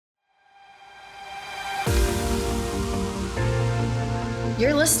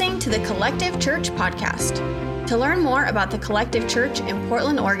You're listening to the Collective Church Podcast. To learn more about the Collective Church in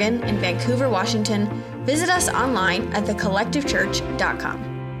Portland, Oregon, and Vancouver, Washington, visit us online at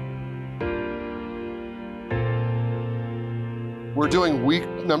thecolectivechurch.com. We're doing week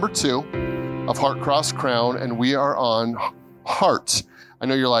number 2 of Heart, Cross, Crown, and we are on heart. I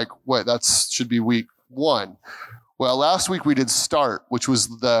know you're like, what, that should be week 1. Well, last week we did start, which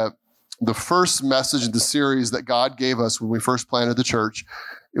was the first message in the series that God gave us when we first planted the church.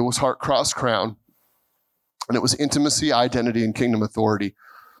 It was Heart, Cross, Crown, and it was intimacy, identity, and kingdom authority.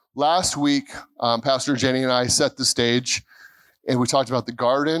 Last week, Pastor Jenny and I set the stage, and we talked about the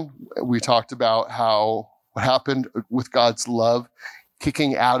garden. We talked about what happened with God's love,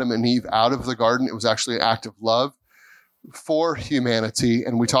 kicking Adam and Eve out of the garden. It was actually an act of love for humanity,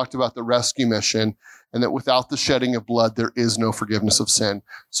 and we talked about the rescue mission, and that without the shedding of blood, there is no forgiveness of sin.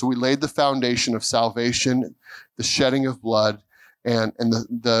 So we laid the foundation of salvation, the shedding of blood, and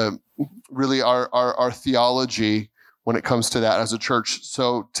the really our theology when it comes to that as a church.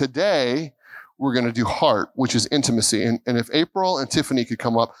 So today, we're going to do heart, which is intimacy. And if April and Tiffanee could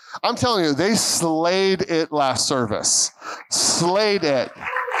come up, I'm telling you, they slayed it last service. Slayed it.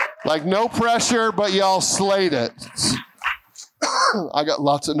 Like no pressure, but y'all slayed it. I got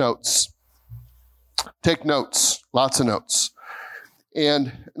lots of notes. Take notes, lots of notes.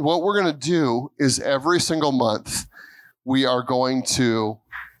 And what we're going to do is every single month, we are going to,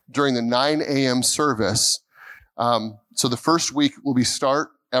 during the 9 a.m. service, so the first week will be start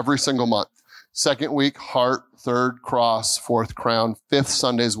every single month. Second week, heart. Third, cross. Fourth, crown. Fifth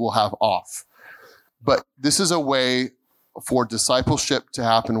Sundays we'll have off. But this is a way for discipleship to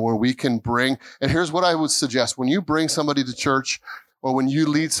happen where we can bring, and here's what I would suggest. When you bring somebody to church or when you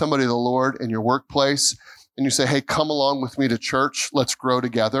lead somebody to the Lord in your workplace and you say, hey, come along with me to church, let's grow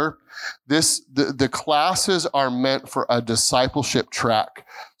together. The classes are meant for a discipleship track.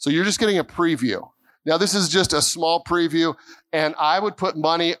 So you're just getting a preview. Now, this is just a small preview, and I would put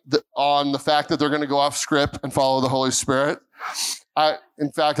money on the fact that they're going to go off script and follow the Holy Spirit.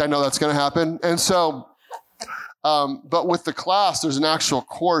 In fact, I know that's going to happen. And so, but with the class, there's an actual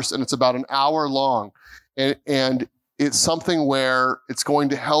course, and it's about an hour long. And it's something where it's going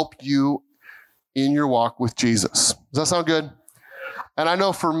to help you in your walk with Jesus. Does that sound good? And I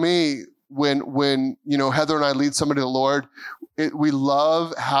know for me, when Heather and I lead somebody to the Lord, we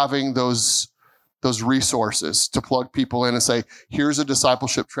love having those resources to plug people in and say, here's a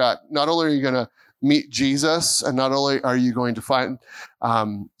discipleship track. Not only are you going to meet Jesus, and not only are you going to find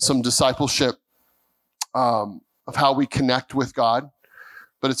some discipleship of how we connect with God,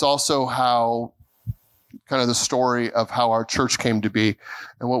 but it's also how kind of the story of how our church came to be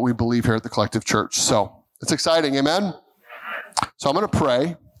and what we believe here at the Collective Church. So it's exciting. Amen. So I'm going to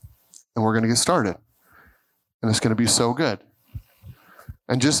pray and we're going to get started, and it's going to be so good.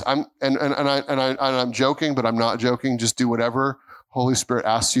 And I'm joking, but I'm not joking. Just do whatever Holy Spirit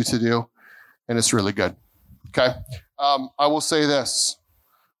asks you to do, and it's really good. Okay. I will say this: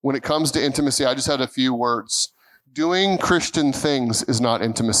 when it comes to intimacy, I just had a few words. Doing Christian things is not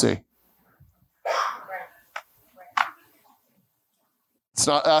intimacy.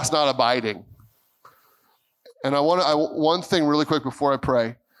 That's not abiding. And one thing really quick before I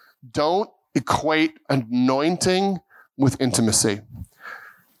pray: don't equate anointing with intimacy.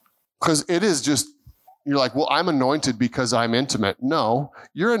 Because it is just, you're like, well, I'm anointed because I'm intimate. No,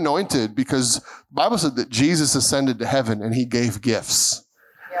 you're anointed because the Bible said that Jesus ascended to heaven and he gave gifts.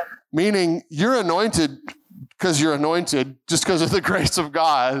 Yep. Meaning you're anointed because you're anointed just because of the grace of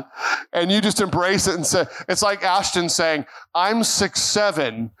God. And you just embrace it and say, it's like Ashton saying, I'm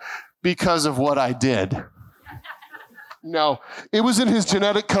 6'7" because of what I did. No, it was in his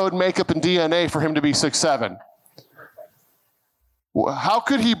genetic code, makeup, and DNA for him to be 6'7". How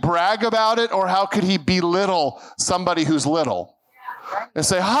could he brag about it, or how could he belittle somebody who's little and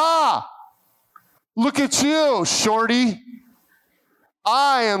say, look at you, shorty.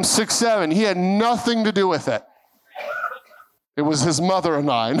 I am 6'7". He had nothing to do with it. It was his mother and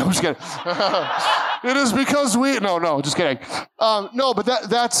I. No, just kidding. It is because no, just kidding. No, but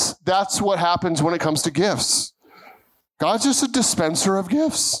that's what happens when it comes to gifts. God's just a dispenser of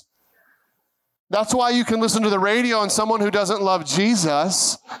gifts. That's why you can listen to the radio and someone who doesn't love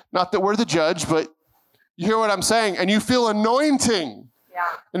Jesus, not that we're the judge, but you hear what I'm saying, and you feel anointing. Yeah.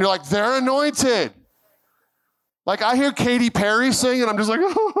 And you're like, they're anointed. Like I hear Katy Perry sing, and I'm just like,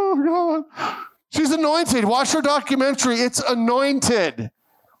 oh, God. She's anointed. Watch her documentary. It's anointed.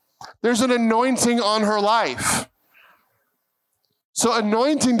 There's an anointing on her life. So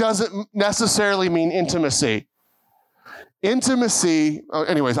anointing doesn't necessarily mean intimacy. Intimacy,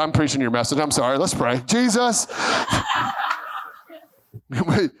 anyways, I'm preaching your message. I'm sorry. Let's pray. Jesus,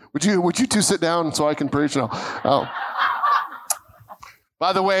 Would you two sit down so I can preach? No. Oh.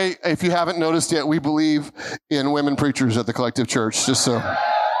 By the way, if you haven't noticed yet, we believe in women preachers at the Collective Church. Just so.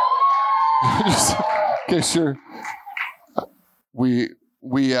 Okay, sure.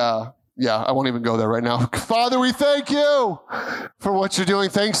 Yeah, I won't even go there right now. Father, we thank you for what you're doing.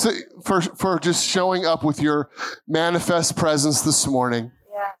 Thanks for just showing up with your manifest presence this morning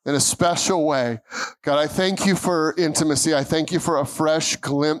in a special way. God, I thank you for intimacy. I thank you for a fresh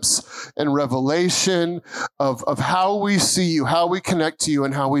glimpse and revelation of how we see you, how we connect to you,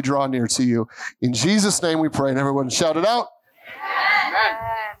 and how we draw near to you. In Jesus' name we pray. And everyone shout it out.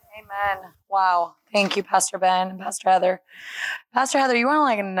 Amen. Wow. Thank you, Pastor Ben and Pastor Heather. Pastor Heather, you want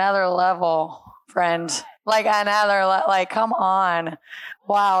like another level, friend. Like another, come on.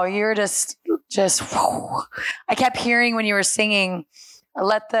 Wow, you're just. Whew. I kept hearing when you were singing,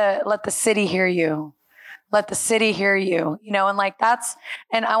 let the city hear you. Let the city hear you. You know, and like that's,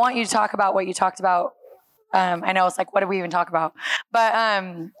 and I want you to talk about what you talked about. I know it's like, what did we even talk about? But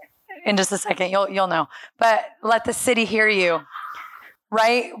in just a second, you'll know. But let the city hear you.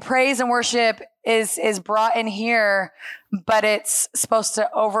 Right? Praise and worship is brought in here, but it's supposed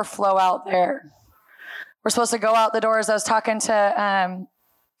to overflow out there. We're supposed to go out the doors. I was talking to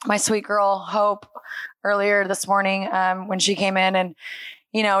my sweet girl, Hope, earlier this morning when she came in and,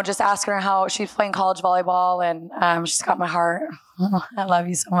 you know, just asking her how she's playing college volleyball and she's got my heart. I love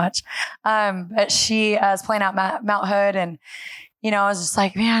you so much. But she is playing out Mount Hood and, you know, I was just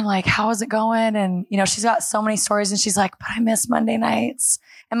like, man, like, how is it going? And, you know, she's got so many stories and she's like, but I miss Monday nights.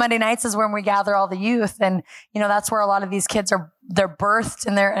 And Monday nights is when we gather all the youth. And, you know, that's where a lot of these kids they're birthed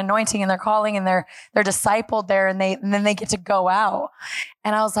and they're anointing and they're calling and they're discipled there and then they get to go out.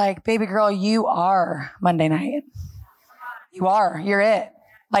 And I was like, baby girl, you are Monday night. You're it.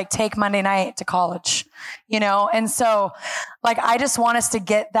 Like take Monday night to college, you know? And so like, I just want us to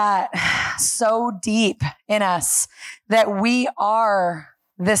get that so deep in us that we are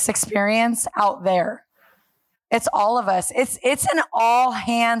this experience out there. It's all of us. It's an all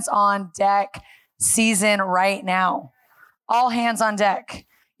hands on deck season right now. All hands on deck.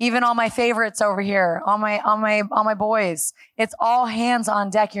 Even all my favorites over here, all my boys. It's all hands on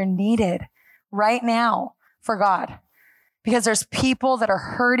deck. You're needed right now for God. Because there's people that are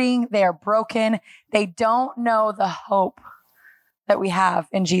hurting, they are broken, they don't know the hope that we have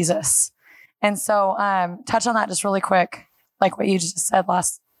in Jesus. And so touch on that just really quick, like what you just said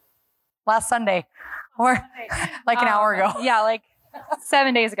last Sunday, or like an hour ago. Yeah, like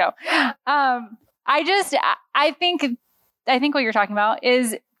 7 days ago. I think what you're talking about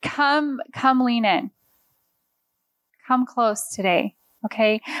is come lean in. Come close today.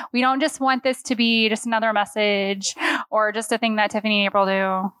 Okay. We don't just want this to be just another message or just a thing that Tiffanee and April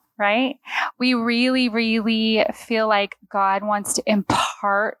do, right? We really, really feel like God wants to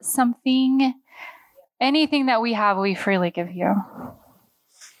impart something. Anything that we have, we freely give you.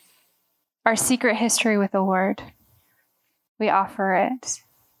 Our secret history with the Lord, we offer it.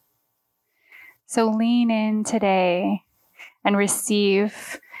 So lean in today and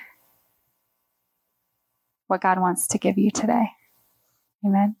receive what God wants to give you today.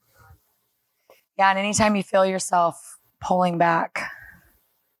 Amen. Yeah, and anytime you feel yourself pulling back,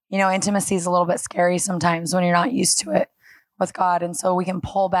 you know, intimacy is a little bit scary sometimes when you're not used to it with God. And so we can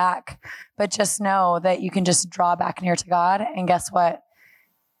pull back, but just know that you can just draw back near to God. And guess what?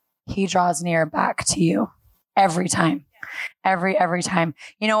 He draws near back to you every time, every time.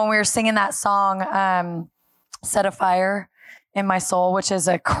 You know, when we were singing that song, Set a Fire in My Soul, which is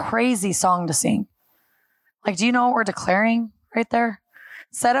a crazy song to sing. Like, do you know what we're declaring right there?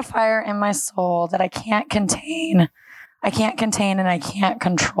 Set a fire in my soul that I can't contain and I can't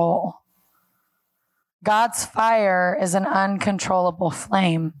control. God's fire is an uncontrollable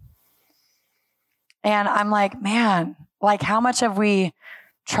flame. And I'm like, man, like how much have we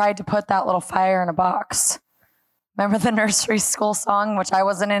tried to put that little fire in a box? Remember the nursery school song, which I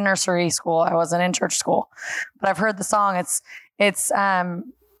wasn't in nursery school. I wasn't in church school, but I've heard the song. It's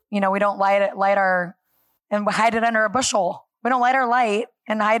you know, we don't light our and hide it under a bushel. We don't light our light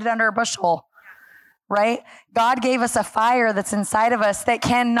and hide it under a bushel, right? God gave us a fire that's inside of us that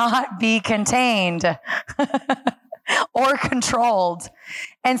cannot be contained or controlled.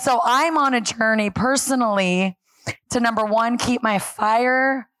 And so I'm on a journey personally to, number one, keep my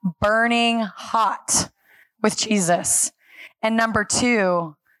fire burning hot with Jesus. And number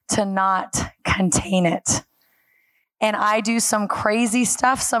two, to not contain it. And I do some crazy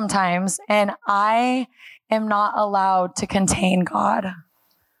stuff sometimes, and I am not allowed to contain God.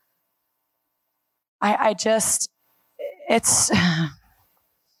 It's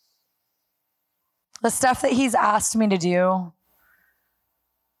the stuff that he's asked me to do.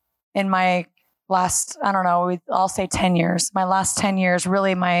 in my last, I don't know, I'll say 10 years. My last 10 years,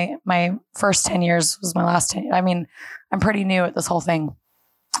 really my first 10 years was my last 10. I mean, I'm pretty new at this whole thing.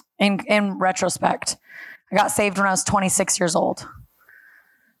 In retrospect, I got saved when I was 26 years old.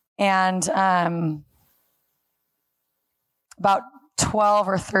 And about 12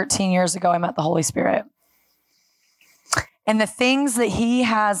 or 13 years ago, I met the Holy Spirit. And the things that he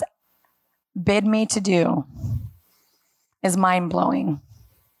has bid me to do is mind-blowing.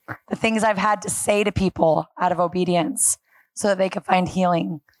 The things I've had to say to people out of obedience so that they could find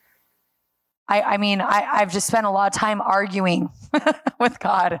healing. I've just spent a lot of time arguing with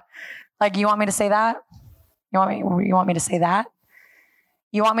God. Like, you want me to say that? You want me to say that?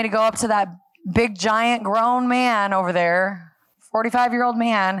 You want me to go up to that big, giant, grown man over there, 45-year-old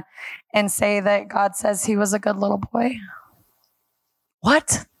man, and say that God says he was a good little boy?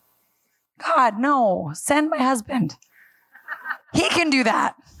 What? God, no. Send my husband. He can do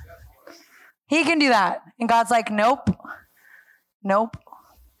that. He can do that. And God's like, nope.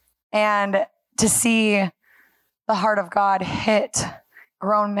 And to see the heart of God hit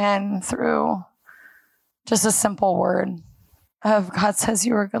grown men through just a simple word of God says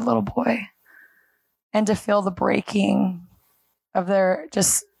you were a good little boy. And to feel the breaking of their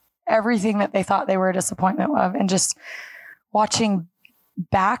just everything that they thought they were a disappointment of, and just watching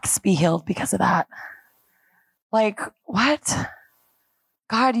backs be healed because of that. Like, what?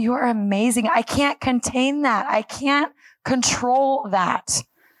 God, you are amazing. I can't contain that. I can't control that.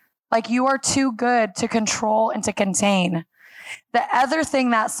 Like, you are too good to control and to contain. The other thing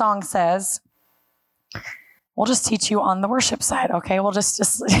that song says, we'll just teach you on the worship side, okay? We'll just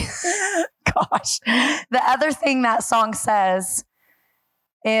gosh. The other thing that song says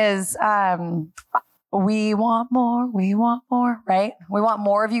is, we want more, right? We want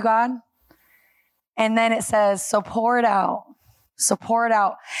more of you, God. And then it says, so pour it out. So pour it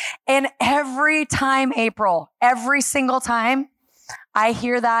out. And every time, April, every single time I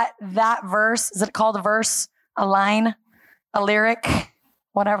hear that verse, is it called a verse, a line, a lyric,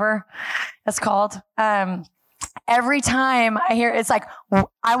 whatever it's called? Every time I hear, it's like,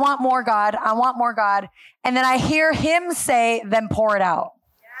 I want more, God. I want more, God. And then I hear him say, then pour it out.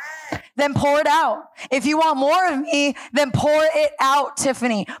 Then pour it out. If you want more of me, then pour it out,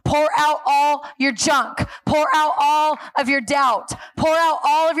 Tiffanee. Pour out all your junk. Pour out all of your doubt. Pour out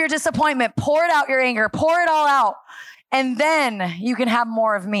all of your disappointment. Pour it out, your anger. Pour it all out. And then you can have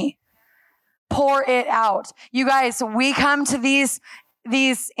more of me. Pour it out. You guys, we come to these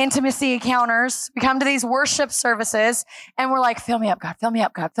intimacy encounters. We come to these worship services and we're like, fill me up, God, fill me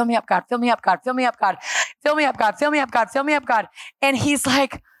up, God, fill me up, God, fill me up, God, fill me up, God, fill me up, God, fill me up, God, fill me up, God. And he's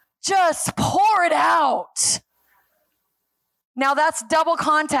like, just pour it out. Now that's double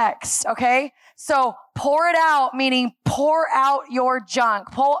context, okay? So pour it out, meaning pour out your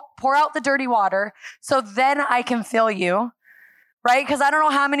junk, pour out the dirty water, so then I can fill you, right? Because I don't know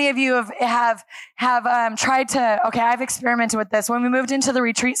how many of you have tried to. Okay, I've experimented with this. When we moved into the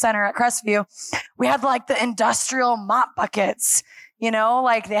retreat center at Crestview, we had like the industrial mop buckets. You know,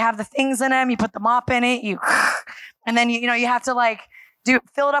 like they have the things in them. You put the mop in it, and then you have to like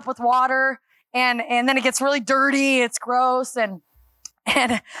fill it up with water, and then it gets really dirty. It's gross, and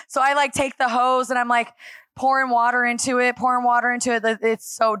so I like take the hose and I'm like pouring water into it.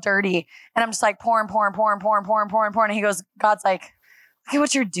 It's so dirty, and I'm just like pouring. And he goes, God's like, look at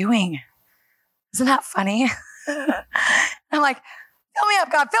what you're doing. Isn't that funny? I'm like, fill me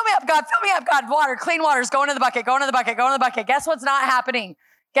up, God, fill me up, God, fill me up, God. Water, clean water is going to the bucket, going to the bucket, going to the bucket. Guess what's not happening?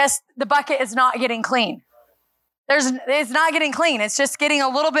 Guess the bucket is not getting clean. It's not getting clean. It's just getting a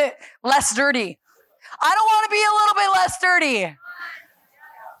little bit less dirty. I don't want to be a little bit less dirty.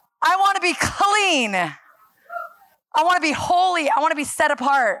 I want to be clean. I want to be holy. I want to be set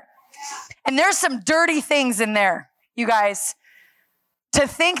apart. And there's some dirty things in there, you guys. To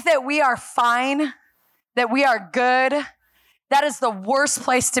think that we are fine, that we are good, that is the worst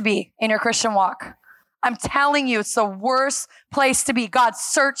place to be in your Christian walk. I'm telling you, it's the worst place to be. God,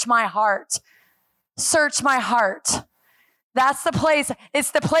 search my heart. Search my heart. That's the place.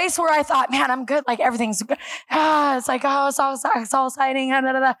 It's the place where I thought, man, I'm good. Like everything's good. It's like, it's all exciting.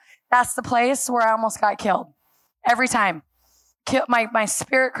 That's the place where I almost got killed. Every time. My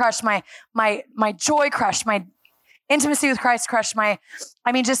spirit crushed, my joy crushed, my intimacy with Christ crushed,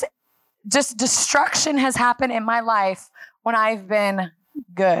 just destruction has happened in my life when I've been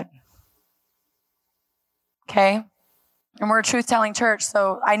good. Okay? And we're a truth-telling church,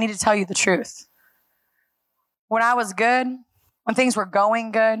 so I need to tell you the truth. When I was good, when things were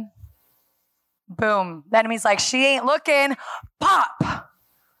going good, boom. The enemy's like, she ain't looking. Pop.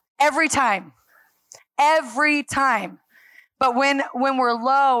 Every time. But when we're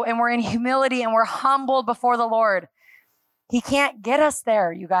low and we're in humility and we're humbled before the Lord, he can't get us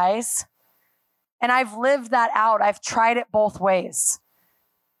there, you guys. And I've lived that out. I've tried it both ways.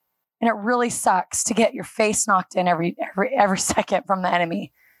 And it really sucks to get your face knocked in every second from the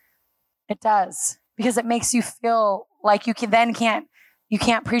enemy. It does, because it makes you feel like you can't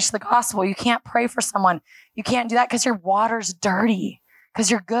preach the gospel. You can't pray for someone. You can't do that because your water's dirty, because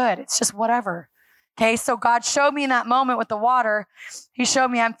you're good. It's just whatever. Okay, so God showed me in that moment with the water. He showed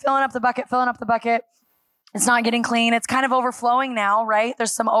me I'm filling up the bucket. It's not getting clean. It's kind of overflowing now, right?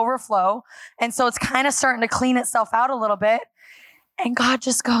 There's some overflow. And so it's kind of starting to clean itself out a little bit. And God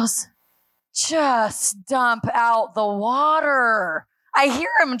just goes, just dump out the water. I hear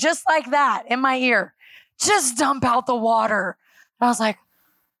him just like that in my ear. Just dump out the water. And I was like,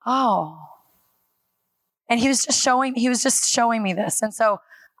 oh. And he was just showing me this. And so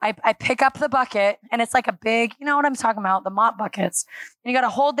I pick up the bucket, and it's like a big, you know what I'm talking about, the mop buckets. And you got to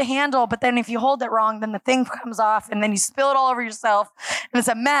hold the handle, but then if you hold it wrong, then the thing comes off, and then you spill it all over yourself, and it's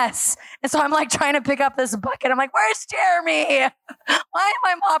a mess. And so I'm like trying to pick up this bucket. I'm like, where's Jeremy? Why am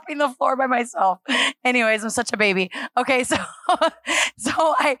I mopping the floor by myself? Anyways, I'm such a baby. Okay, so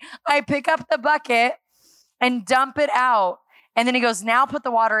I pick up the bucket and dump it out. And then he goes, now put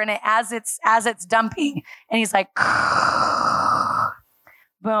the water in it as it's dumping. And he's like,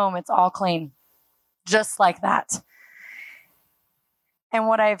 boom, it's all clean. Just like that. And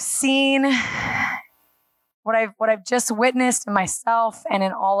what I've seen, what I've just witnessed in myself and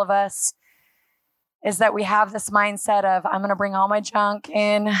in all of us is that we have this mindset of, I'm going to bring all my junk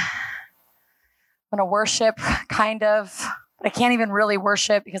in. I'm going to worship, kind of, but I can't even really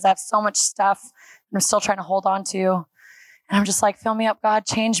worship because I have so much stuff I'm still trying to hold on to. And I'm just like, fill me up, God,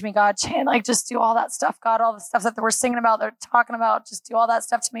 change me, God, like just do all that stuff, God, all the stuff that we're singing about, they're talking about, just do all that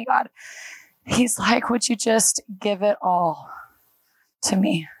stuff to me, God. He's like, would you just give it all to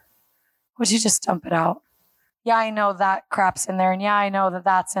me? Would you just dump it out? Yeah, I know that crap's in there. And yeah, I know that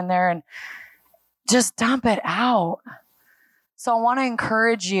that's in there. And just dump it out. So I want to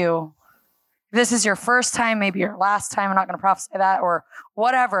encourage you. If this is your first time, maybe your last time, I'm not going to prophesy that or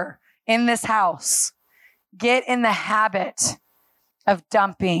whatever in this house. Get in the habit of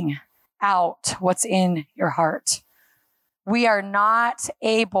dumping out what's in your heart. We are not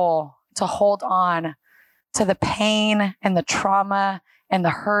able to hold on to the pain and the trauma and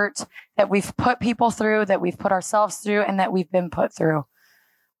the hurt that we've put people through, that we've put ourselves through, and that we've been put through.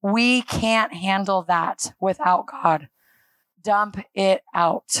 We can't handle that without God. Dump it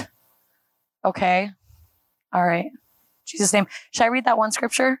out. Okay? All right. In Jesus' name. Should I read that one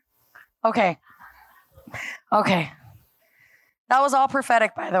scripture? Okay. That was all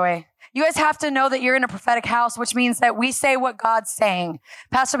prophetic, by the way. You guys have to know that you're in a prophetic house, which means that we say what God's saying.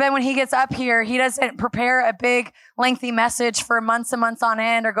 Pastor Ben, when he gets up here, he doesn't prepare a big, lengthy message for months and months on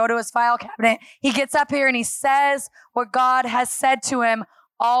end or go to his file cabinet. He gets up here and he says what God has said to him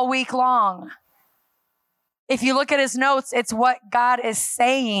all week long. If you look at his notes, it's what God is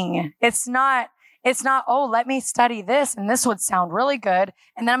saying. It's not, oh, let me study this and this would sound really good.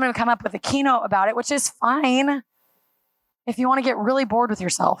 And then I'm going to come up with a keynote about it, which is fine if you want to get really bored with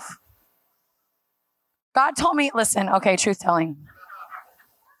yourself. God told me, listen, okay, truth telling.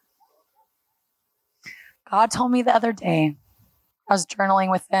 God told me the other day, I was journaling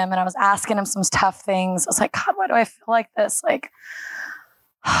with him and I was asking him some tough things. I was like, God, why do I feel like this? Like,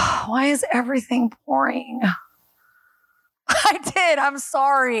 why is everything boring? I did. I'm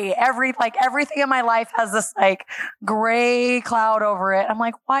sorry. Everything in my life has this like gray cloud over it. I'm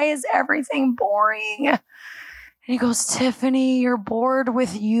like, why is everything boring? And he goes, Tiffanee, you're bored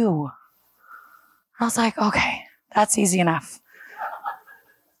with you. I was like, okay, that's easy enough.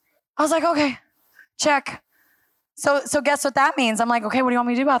 I was like, okay, check. So guess what that means? I'm like, okay, what do you want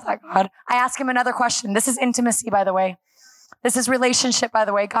me to do about that, God? I ask him another question. This is intimacy, by the way. This is relationship, by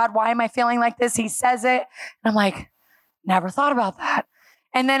the way. God, why am I feeling like this? He says it. And I'm like, never thought about that.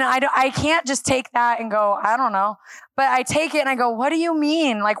 And then I can't just take that and go, I don't know. But I take it and I go, what do you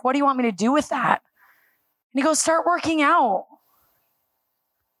mean? Like, what do you want me to do with that? And he goes, start working out.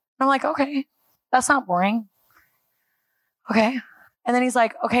 And I'm like, okay, that's not boring. Okay. And then he's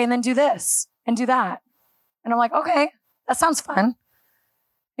like, okay, and then do this and do that. And I'm like, okay, that sounds fun.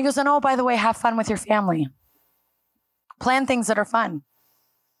 He goes, and oh, by the way, have fun with your family. Plan things that are fun.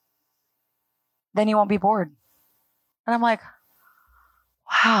 Then you won't be bored. And I'm like,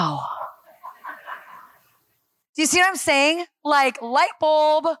 wow. Do you see what I'm saying? Like light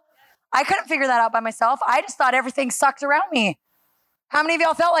bulb. I couldn't figure that out by myself. I just thought everything sucked around me. How many of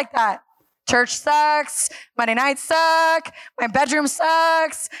y'all felt like that? Church sucks. Monday nights suck. My bedroom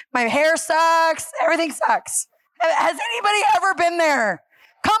sucks. My hair sucks. Everything sucks. Has anybody ever been there?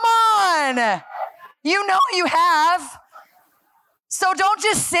 Come on. You know you have. So don't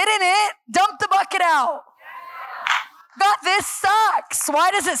just sit in it. Dump the bucket out. God, this sucks.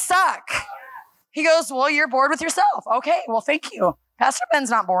 Why does it suck? He goes, well, you're bored with yourself. Okay, well, thank you. Pastor Ben's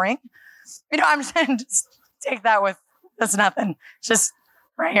not boring. I'm saying just take that with, that's nothing. Just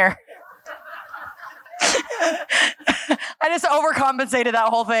right here. I just overcompensated that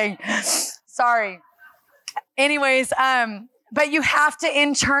whole thing. Sorry. Anyways, but you have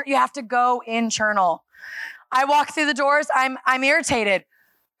to go internal. I walk through the doors, I'm irritated.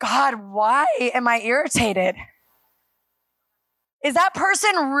 God, why am I irritated? Is that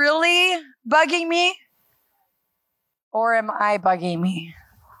person really bugging me? Or am I bugging me?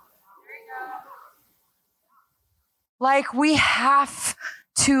 Like, we have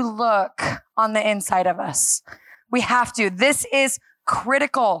to look on the inside of us. We have to. This is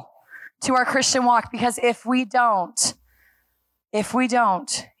critical to our Christian walk, because if we don't,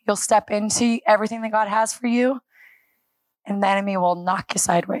 you'll step into everything that God has for you, and the enemy will knock you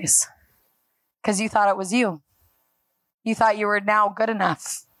sideways because you thought it was you. You thought you were now good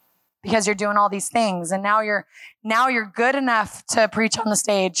enough because you're doing all these things, and now you're good enough to preach on the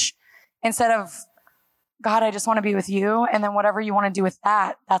stage instead of, God, I just want to be with you, and then whatever you want to do with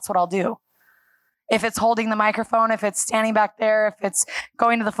that, that's what I'll do. If it's holding the microphone, if it's standing back there, if it's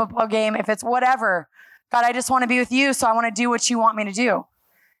going to the football game, if it's whatever, God, I just want to be with you, so I want to do what you want me to do.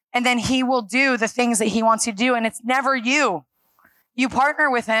 And then he will do the things that he wants you to do, and it's never you. You partner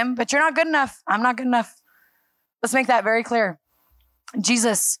with him, but you're not good enough. I'm not good enough. Let's make that very clear.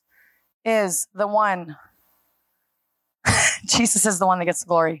 Jesus is the one. Jesus is the one that gets the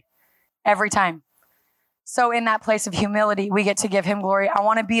glory every time. So in that place of humility, we get to give him glory. I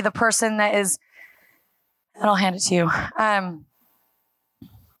want to be the person that is, and I'll hand it to you. I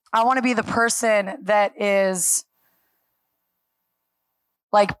want to be the person that is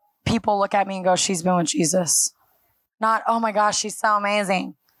like, people look at me and go, she's been with Jesus. Not, oh my gosh, she's so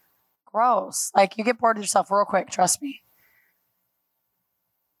amazing. Gross. Like, you get bored of yourself real quick. Trust me.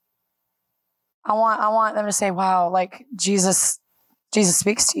 I want them to say, wow, like Jesus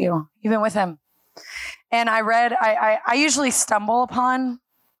speaks to you. You've been with him. And I usually stumble upon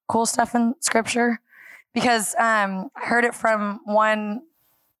cool stuff in scripture because I heard it from one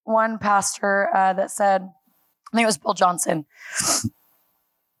pastor that said, I think it was Bill Johnson.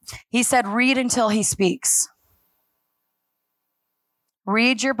 He said, read until he speaks.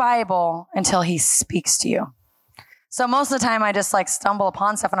 Read your Bible until he speaks to you. So most of the time I just like stumble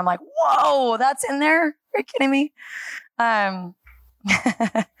upon stuff and I'm like, whoa, that's in there? Are you kidding me?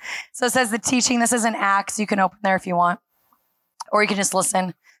 So it says the teaching, this is in Acts. You can open there if you want, or you can just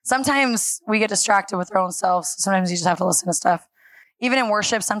listen. Sometimes we get distracted with our own selves. Sometimes you just have to listen to stuff. Even in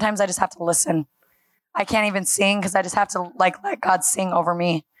worship, sometimes I just have to listen. I can't even sing because I just have to like let God sing over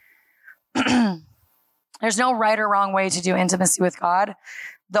me. There's no right or wrong way to do intimacy with God.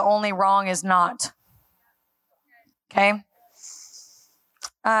 The only wrong is not. Okay?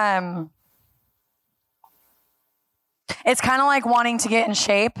 It's kind of like wanting to get in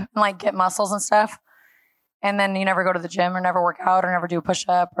shape and like get muscles and stuff. And then you never go to the gym or never work out or never do a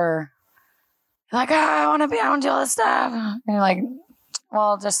push-up, or you're like, I want to do all this stuff. And you're like,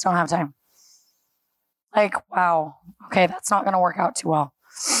 well, just don't have time. Like, wow. Okay, that's not going to work out too well.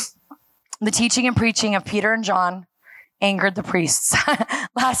 The teaching and preaching of Peter and John angered the priests.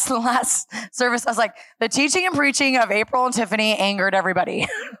 last service, I was like, the teaching and preaching of April and Tiffanee angered everybody.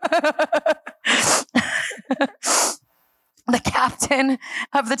 The captain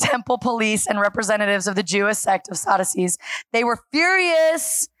of the temple police and representatives of the Jewish sect of Sadducees, they were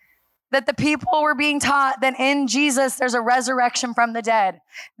furious that the people were being taught that in Jesus there's a resurrection from the dead.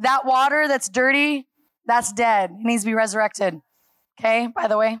 That water that's dirty, that's dead. It needs to be resurrected. Okay, by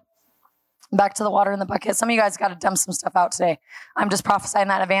the way, back to the water in the bucket. Some of you guys got to dump some stuff out today. I'm just prophesying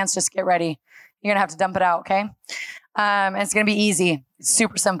that in advance. Just get ready. You're going to have to dump it out, okay? And it's going to be easy. It's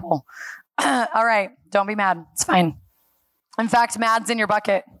super simple. All right, don't be mad. It's fine. In fact, Mad's in your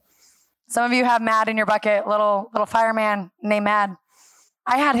bucket. Some of you have Mad in your bucket, little fireman named Mad.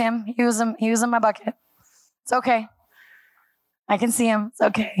 I had him. He was in my bucket. It's okay. I can see him. It's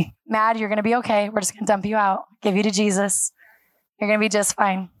okay. Mad, you're going to be okay. We're just going to dump you out, give you to Jesus. You're going to be just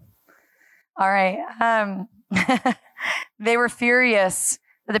fine. All right. They were furious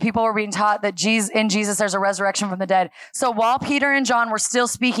that the people were being taught that in Jesus there's a resurrection from the dead. So while Peter and John were still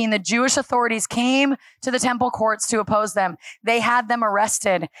speaking, the Jewish authorities came to the temple courts to oppose them. They had them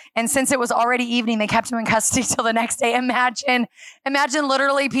arrested. And since it was already evening, they kept them in custody till the next day. Imagine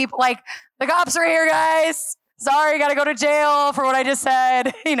literally people like, the cops are here, guys. Sorry, got to go to jail for what I just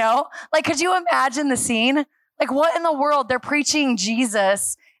said. You know, like, could you imagine the scene? Like, what in the world? They're preaching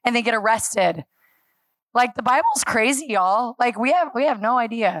Jesus and they get arrested. Like, the Bible's crazy, y'all. Like, we have no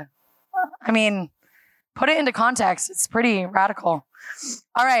idea. I mean, put it into context. It's pretty radical.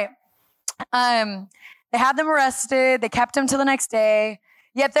 All right. They had them arrested. They kept them till the next day.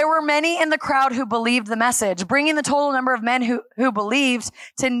 Yet there were many in the crowd who believed the message, bringing the total number of men who believed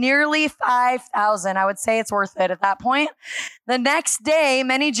to nearly 5,000. I would say it's worth it at that point. The next day,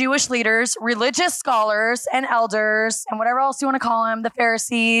 many Jewish leaders, religious scholars, and elders, and whatever else you want to call them, the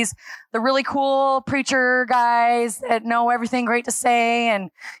Pharisees, the really cool preacher guys that know everything great to say,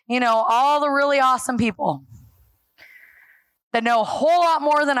 and, all the really awesome people that know a whole lot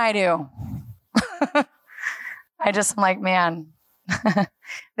more than I do. I'm like, man.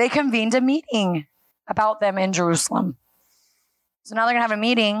 They convened a meeting about them in Jerusalem. So now they're going to have a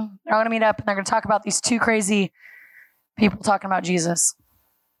meeting. They're going to meet up and they're going to talk about these two crazy people talking about Jesus.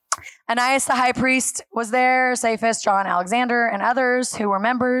 Ananias the high priest was there, Cephas, John, Alexander, and others who were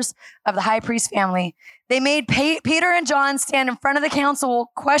members of the high priest family. They made Peter and John stand in front of the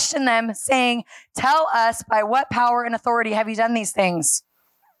council, question them, saying, "Tell us, by what power and authority have you done these things?"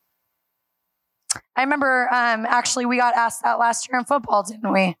 I remember, actually, we got asked that last year in football, didn't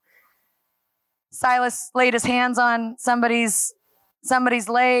we? Silas laid his hands on somebody's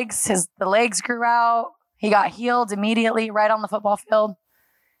legs. The legs grew out. He got healed immediately right on the football field.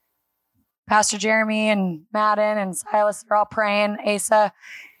 Pastor Jeremy and Madden and Silas are all praying, Asa.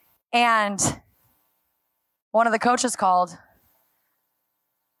 And one of the coaches called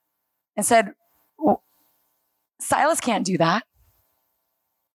and said, well, Silas can't do that.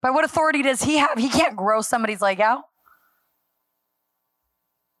 By what authority does he have? He can't grow somebody's leg out.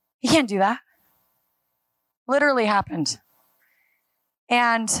 He can't do that. Literally happened.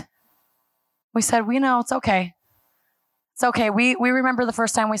 And we said, we know, it's okay. It's okay. We remember the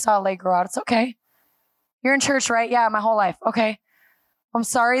first time we saw a leg grow out. It's okay. You're in church, right? Yeah, my whole life. Okay. I'm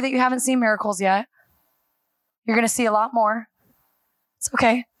sorry that you haven't seen miracles yet. You're going to see a lot more. It's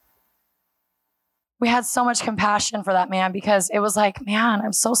okay. We had so much compassion for that man because it was like, man,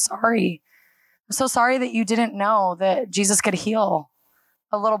 I'm so sorry. I'm so sorry that you didn't know that Jesus could heal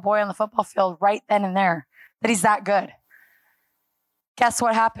a little boy on the football field right then and there, that he's that good. Guess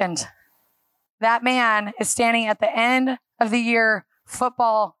what happened? That man is standing at the end of the year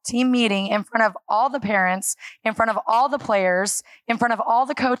football team meeting in front of all the parents, in front of all the players, in front of all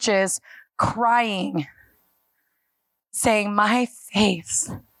the coaches, crying, saying, my faith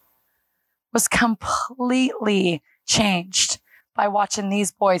was completely changed by watching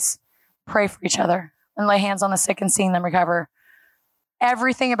these boys pray for each other and lay hands on the sick and seeing them recover.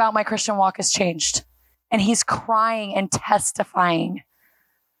 Everything about my Christian walk has changed. And he's crying and testifying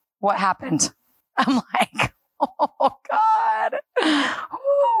what happened. I'm like, oh God.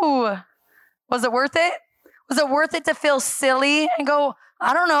 Ooh. Was it worth it? Was it worth it to feel silly and go,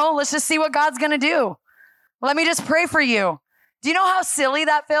 I don't know, let's just see what God's going to do. Let me just pray for you. Do you know how silly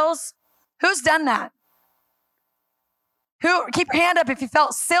that feels? Who's done that? Keep your hand up if you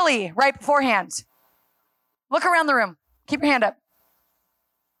felt silly right beforehand. Look around the room. Keep your hand up.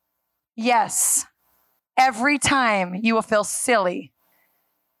 Yes. Every time you will feel silly.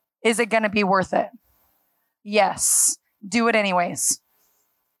 Is it going to be worth it? Yes. Do it anyways.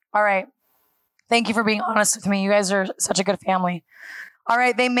 All right. Thank you for being honest with me. You guys are such a good family. All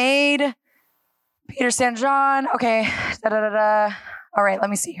right. They made Peter St. John. Okay. All right. Let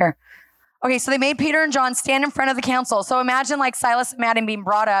me see here. Okay, so they made Peter and John stand in front of the council. So imagine like Silas and Madden being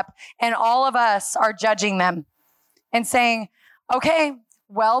brought up and all of us are judging them and saying, okay,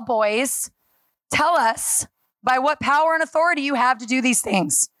 well, boys, tell us by what power and authority you have to do these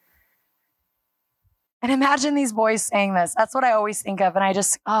things. And imagine these boys saying this. That's what I always think of. And I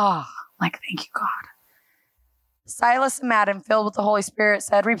just, like, thank you, God. Silas and Madden, filled with the Holy Spirit,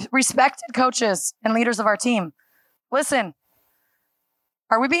 said, respected coaches and leaders of our team, listen,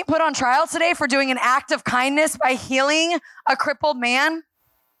 are we being put on trial today for doing an act of kindness by healing a crippled man?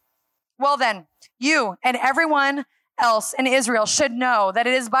 Well then, you and everyone else in Israel should know that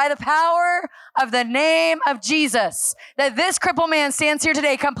it is by the power of the name of Jesus that this crippled man stands here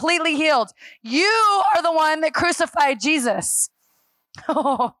today completely healed. You are the one that crucified Jesus.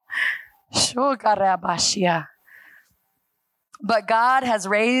 Oh, but God has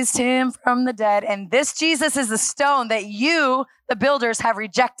raised him from the dead, and this Jesus is the stone that you, the builders, have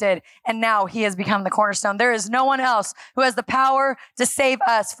rejected, and now he has become the cornerstone. There is no one else who has the power to save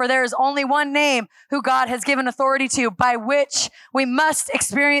us, for there is only one name who God has given authority to, by which we must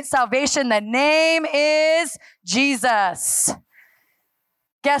experience salvation. The name is Jesus.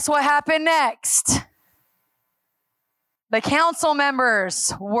 Guess what happened next? The council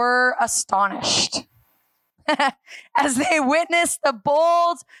members were astonished. as they witnessed the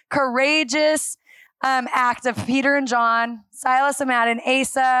bold, courageous act of Peter and John, Silas and Madden,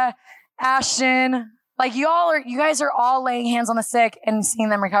 Asa, Ashton. Like you guys are all laying hands on the sick and seeing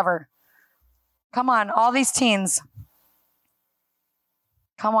them recover. Come on, all these teens.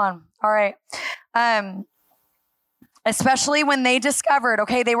 Come on. All right. Especially when they discovered,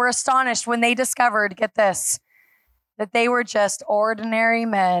 they were astonished when they discovered, get this, that they were just ordinary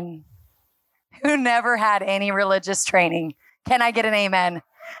men who never had any religious training. Can I get an amen?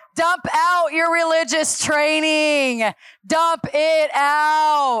 Dump out your religious training. Dump it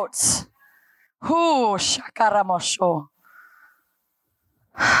out. Whoo, shakaramosho.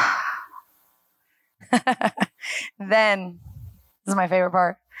 Then, this is my favorite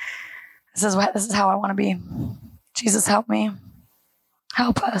part. This is how I want to be. Jesus, help me.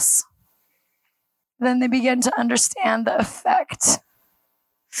 Help us. Then they began to understand the effect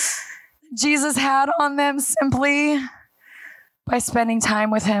Jesus had on them simply by spending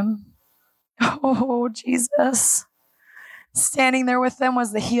time with him. Oh, Jesus. Standing there with them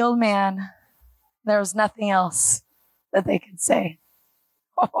was the healed man. There was nothing else that they could say.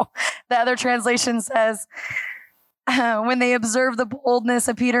 Oh, the other translation says, when they observed the boldness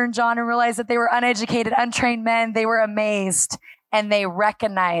of Peter and John and realized that they were uneducated, untrained men, they were amazed and they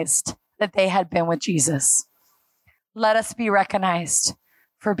recognized that they had been with Jesus. Let us be recognized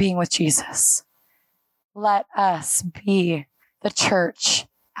for being with Jesus. Let us be the church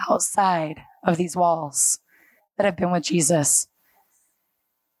outside of these walls that have been with Jesus.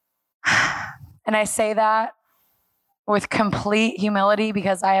 And I say that with complete humility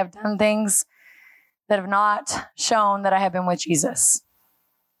because I have done things that have not shown that I have been with Jesus.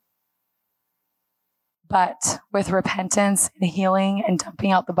 But with repentance and healing and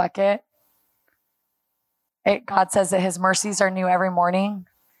dumping out the bucket, God says that his mercies are new every morning.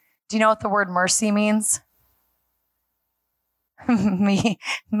 Do you know what the word mercy means? me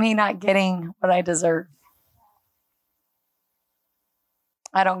not getting what I deserve.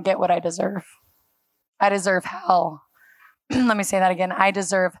 I don't get what I deserve. I deserve hell. Let me say that again. I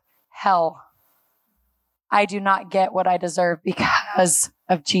deserve hell. I do not get what I deserve because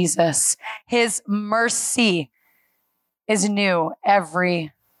of Jesus. His mercy is new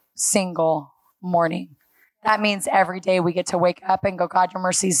every single morning. That means every day we get to wake up and go, God, your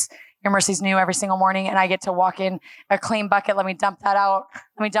mercy's new every single morning. And I get to walk in a clean bucket. Let me dump that out.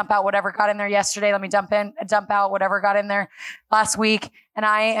 Let me dump out whatever got in there yesterday. Let me dump out whatever got in there last week. And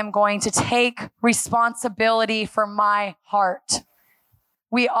I am going to take responsibility for my heart.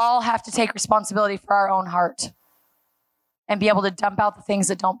 We all have to take responsibility for our own heart and be able to dump out the things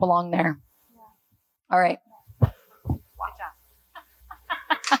that don't belong there. All right.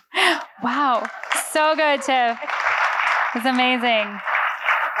 Wow. So good, Tiff. It's amazing.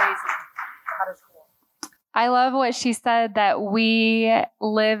 I love what she said, that we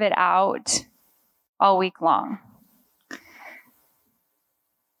live it out all week long.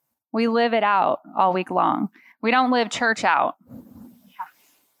 We live it out all week long. We don't live church out.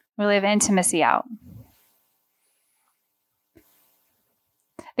 We live intimacy out.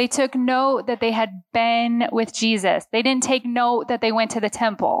 They took note that they had been with Jesus. They didn't take note that they went to the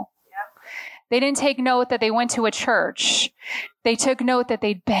temple. They didn't take note that they went to a church. They took note that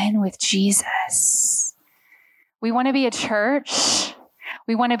they'd been with Jesus. We want to be a church.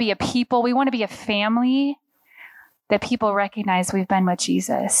 We want to be a people. We want to be a family that people recognize we've been with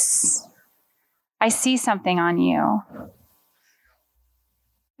Jesus. I see something on you.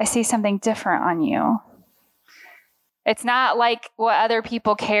 I see something different on you. It's not like what other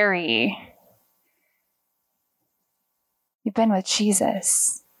people carry. You've been with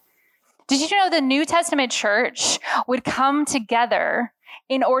Jesus. Did you know the New Testament church would come together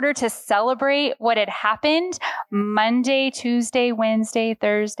in order to celebrate what had happened Monday, Tuesday, Wednesday,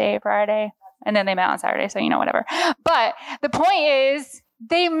 Thursday, Friday, and then they met on Saturday, so whatever. But the point is,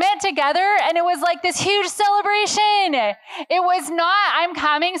 they met together and it was like this huge celebration. It was not, I'm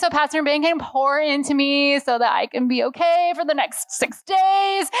coming so Pastor Ben can pour into me so that I can be okay for the next 6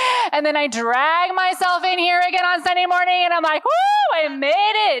 days. And then I drag myself in here again on Sunday morning and I'm like, woo, I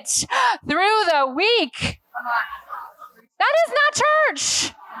made it through the week. That is not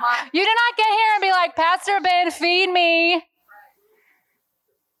church. You did not get here and be like, Pastor Ben, feed me.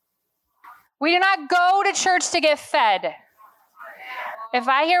 We do not go to church to get fed. If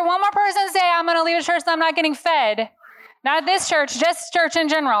I hear one more person say, I'm going to leave a church that I'm not getting fed, not this church, just church in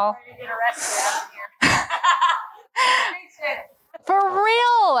general. For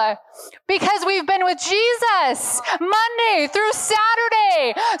real. Because we've been with Jesus Monday through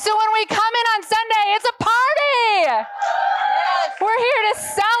Saturday. So when we come in on Sunday, it's a party. We're here to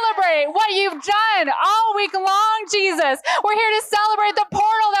celebrate what you've done on all week long, Jesus. We're here to celebrate the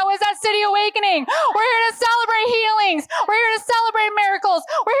portal that was that City Awakening. We're here to celebrate healings. We're here to celebrate miracles.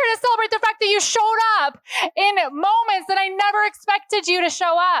 We're here to celebrate the fact that you showed up in moments that I never expected you to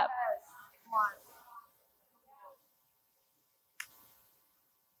show up.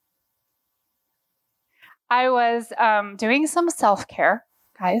 I was doing some self-care,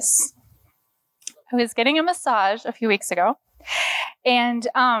 guys. I was getting a massage a few weeks ago. And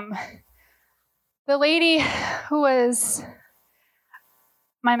the lady who was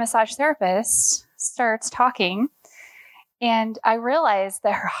my massage therapist starts talking. And I realized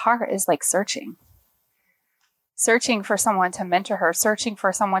that her heart is like searching for someone to mentor her, searching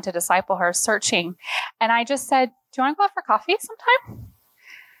for someone to disciple her, searching. And I just said, do you want to go out for coffee sometime?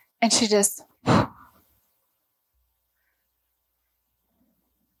 And she just...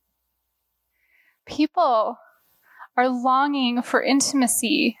 People are longing for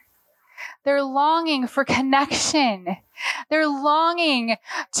intimacy. They're longing for connection. They're longing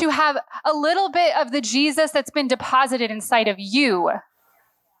to have a little bit of the Jesus that's been deposited inside of you.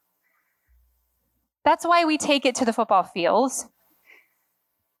 That's why we take it to the football field,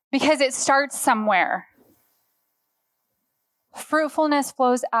 because it starts somewhere. Fruitfulness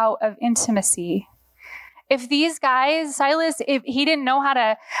flows out of intimacy. If these guys, Silas, if he didn't know how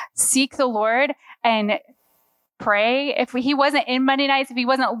to seek the Lord and pray, if he wasn't in Monday nights, if he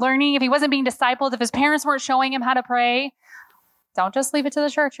wasn't learning, if he wasn't being discipled, if his parents weren't showing him how to pray, don't just leave it to the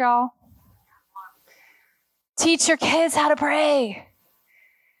church, y'all. Teach your kids how to pray.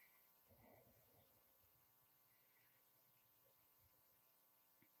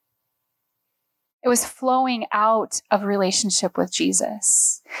 It was flowing out of relationship with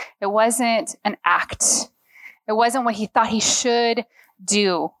Jesus. It wasn't an act. It wasn't what he thought he should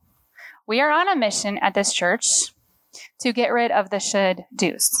do. We are on a mission at this church to get rid of the should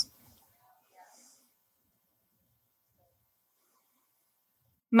do's.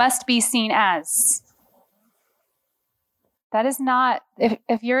 Must be seen as. That is not,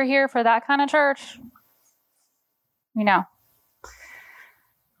 if you're here for that kind of church, you know.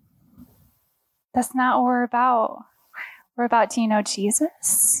 That's not what we're about. We're about, do you know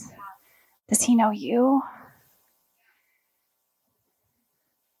Jesus? Does he know you?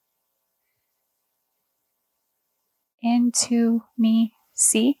 Into me,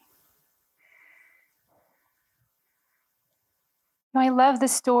 see? I love the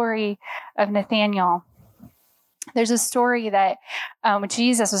story of Nathaniel. There's a story that when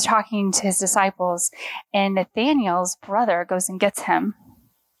Jesus was talking to his disciples, and Nathaniel's brother goes and gets him.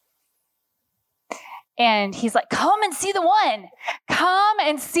 And he's like, come and see the one. Come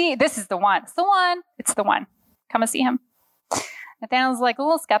and see. This is the one. It's the one. It's the one. Come and see him. Nathaniel's like a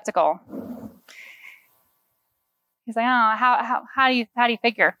little skeptical. He's like, oh, how do you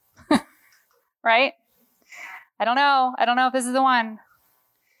figure? Right? I don't know if this is the one.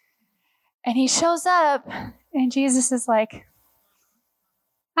 And he shows up, and Jesus is like,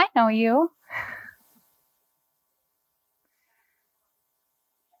 I know you.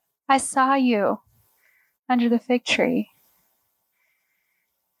 I saw you under the fig tree.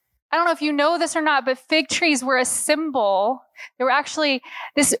 I don't know if you know this or not, but fig trees were a symbol. They were actually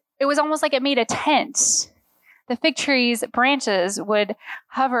it was almost like it made a tent. The fig tree's branches would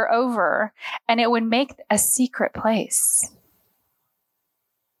hover over, and it would make a secret place.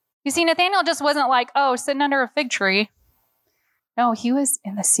 You see, Nathaniel just wasn't like, oh, sitting under a fig tree. No, he was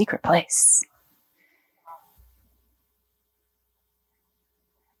in the secret place.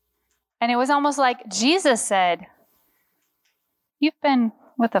 And it was almost like Jesus said, you've been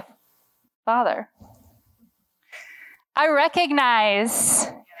with the Father. I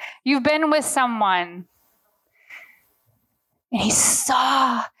recognize you've been with someone. And he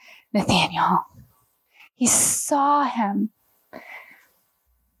saw Nathaniel. He saw him.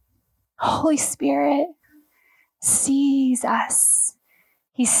 Holy Spirit sees us.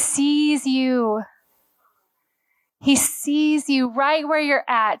 He sees you. He sees you right where you're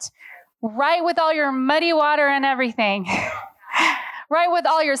at, right with all your muddy water and everything, right with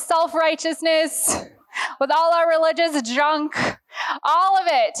all your self-righteousness, with all our religious junk, all of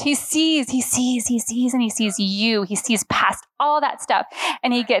it. He sees, and he sees you. He sees past all that stuff,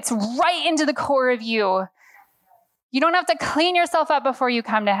 and he gets right into the core of you. You don't have to clean yourself up before you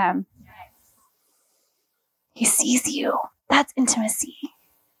come to him. He sees you. That's intimacy.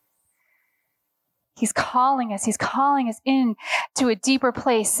 He's calling us in to a deeper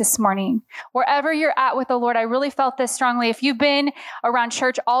place this morning. Wherever you're at with the Lord, I really felt this strongly. If you've been around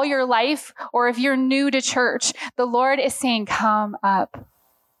church all your life, or if you're new to church, the Lord is saying, come up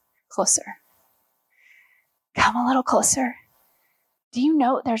closer. Come a little closer. Do you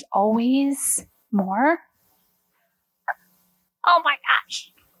know there's always more. Oh my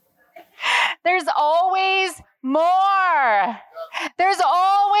gosh. There's always more. There's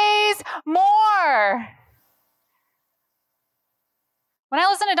always more. When I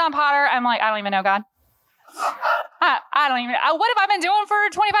listen to Don Potter, I'm like, I don't even know God. I don't even, what have I been doing for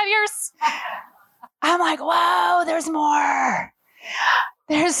 25 years? I'm like, whoa, there's more.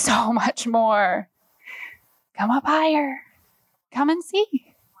 There's so much more. Come up higher. Come and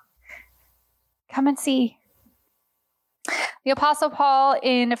see. Come and see. The Apostle Paul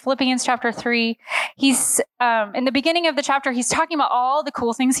in Philippians chapter 3, he's in the beginning of the chapter, he's talking about all the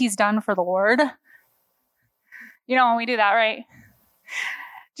cool things he's done for the Lord. You know when we do that, right?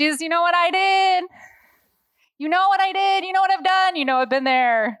 Jesus, you know what I did? You know what I did? You know what I've done? You know I've been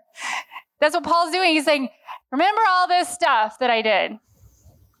there. That's what Paul's doing. He's saying, remember all this stuff that I did.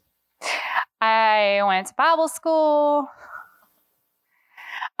 I went to Bible school.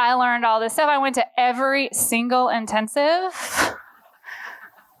 I learned all this stuff. I went to every single intensive.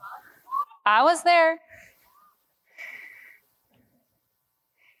 I was there.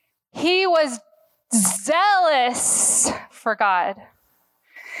 He was zealous for God.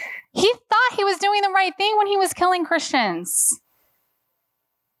 He thought he was doing the right thing when he was killing Christians.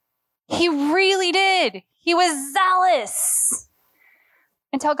 He really did. He was zealous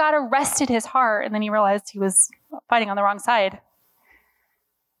until God arrested his heart, and then he realized he was fighting on the wrong side.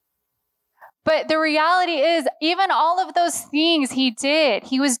 But the reality is, even all of those things he did,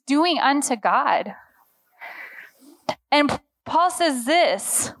 he was doing unto God. And Paul says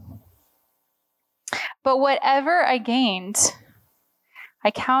this, but whatever I gained, I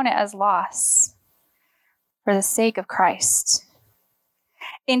count it as loss for the sake of Christ.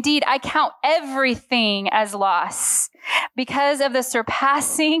 Indeed, I count everything as loss because of the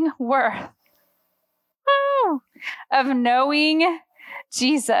surpassing worth of knowing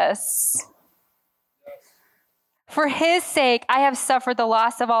Jesus. For his sake, I have suffered the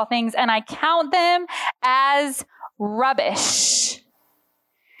loss of all things, and I count them as rubbish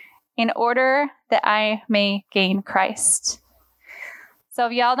in order that I may gain Christ. So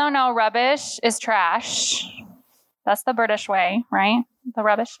if y'all don't know, rubbish is trash. That's the British way, right? The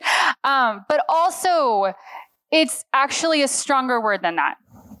rubbish. But also, it's actually a stronger word than that.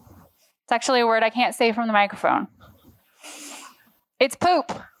 It's actually a word I can't say from the microphone. It's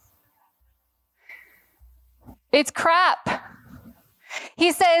poop. It's crap.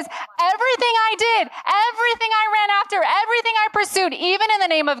 He says, everything I did, everything I ran after, everything I pursued, even in the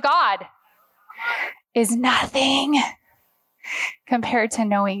name of God, is nothing compared to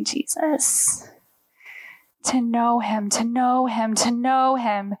knowing Jesus. To know him, to know him, to know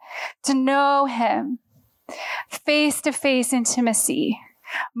him, to know him. Face-to-face intimacy.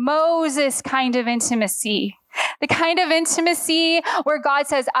 Moses kind of intimacy. The kind of intimacy where God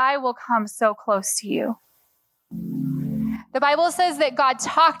says, I will come so close to you. The Bible says that God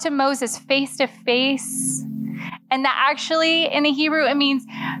talked to Moses face to face, and that actually in the Hebrew it means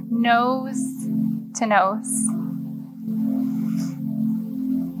nose to nose.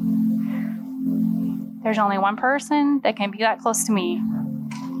 There's only one person that can be that close to me.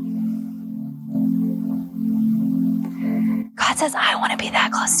 God says, I want to be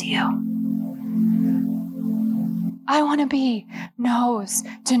that close to you. I want to be nose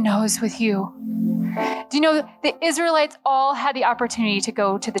to nose with you. Do you know the Israelites all had the opportunity to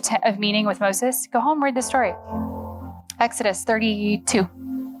go to the tent of meeting with Moses? Go home, read the story. Exodus 32.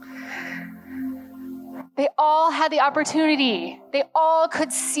 They all had the opportunity. They all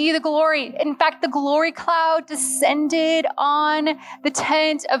could see the glory. In fact, the glory cloud descended on the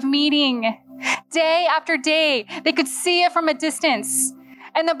tent of meeting day after day. They could see it from a distance.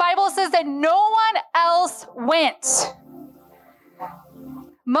 And the Bible says that no one else went.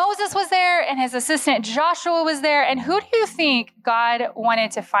 Moses was there and his assistant Joshua was there. And who do you think God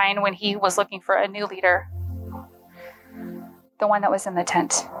wanted to find when he was looking for a new leader? The one that was in the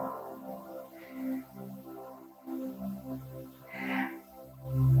tent.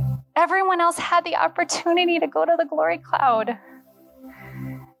 Everyone else had the opportunity to go to the glory cloud.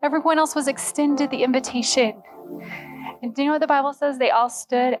 Everyone else was extended the invitation. And do you know what the Bible says? They all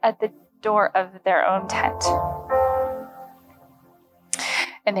stood at the door of their own tent.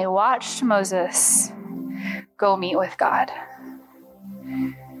 And they watched Moses go meet with God.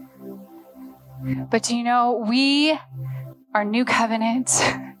 But do you know, we are new covenant.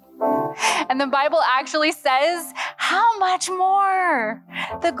 And the Bible actually says, how much more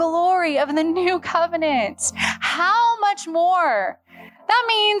the glory of the new covenant? How much more? That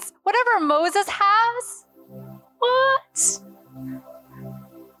means whatever Moses has, what?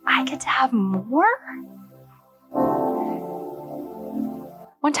 I get to have more?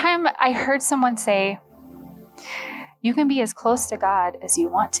 One time I heard someone say, you can be as close to God as you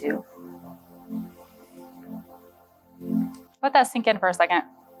want to. Let that sink in for a second.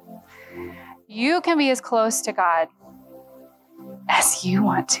 You can be as close to God as you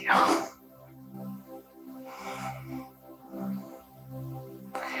want to.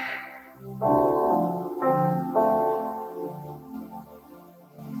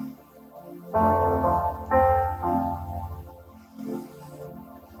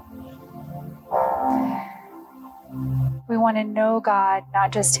 We want to know God,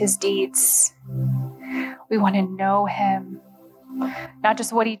 not just his deeds. We want to know him, not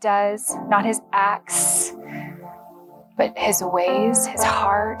just what he does, not his acts, but his ways, his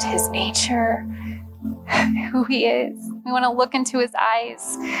heart, his nature, who he is. We want to look into his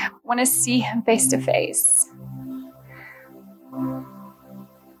eyes. We want to see him face to face.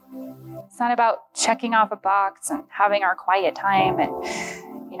 It's not about checking off a box and having our quiet time and,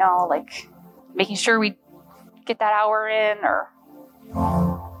 like making sure we get that hour in, or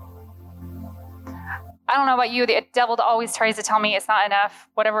I don't know about you, the devil always tries to tell me it's not enough.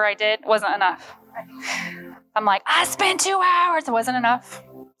 Whatever I did wasn't enough. I'm like, I spent 2 hours. It wasn't enough.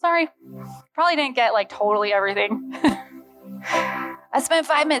 Sorry. Probably didn't get like totally everything. I spent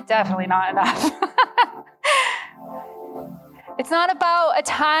 5 minutes. Definitely not enough. It's not about a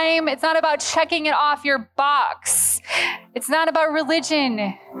time. It's not about checking it off your box. It's not about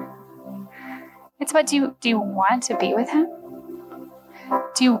religion. It's about, do you want to be with him?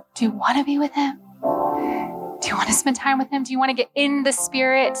 Do you want to be with him? Do you want to spend time with him? Do you want to get in the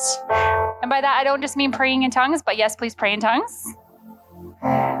Spirit? And by that, I don't just mean praying in tongues, but yes, please pray in tongues.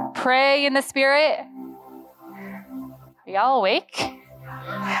 Pray in the Spirit. Are y'all awake?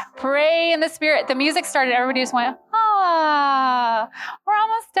 Pray in the Spirit. The music started. Everybody just went, we're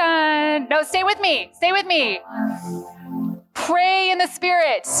almost done. No, stay with me. Stay with me. Pray in the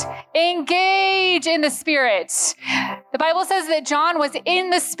Spirit. Engage in the Spirit. The Bible says that John was in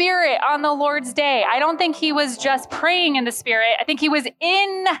the Spirit on the Lord's day. I don't think he was just praying in the Spirit. I think he was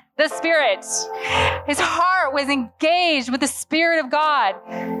in the Spirit. His heart was engaged with the Spirit of God,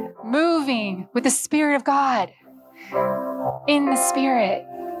 moving with the Spirit of God. In the Spirit.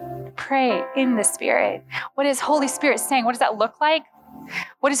 Pray in the Spirit. What is Holy Spirit saying? What does that look like?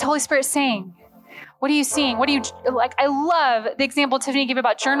 What is Holy Spirit saying? What are you seeing? What do you like? I love the example Tiffanee gave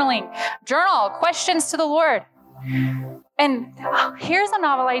about journaling. Journal questions to the Lord. And here's a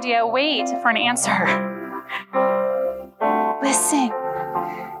novel idea. Wait for an answer. Listen.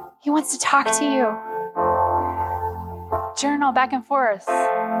 He wants to talk to you. Journal back and forth.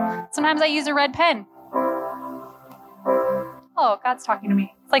 Sometimes I use a red pen. Oh, God's talking to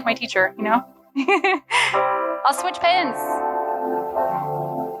me. It's like my teacher, I'll switch pens.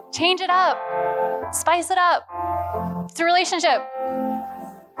 Change it up. Spice it up. It's a relationship.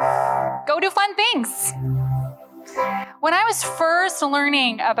 Go do fun things. When I was first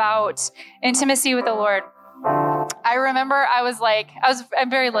learning about intimacy with the Lord, I remember I'm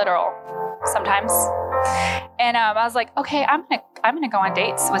very literal sometimes. And I was like, okay, I'm gonna go on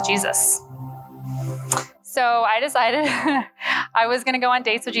dates with Jesus. So I decided I was going to go on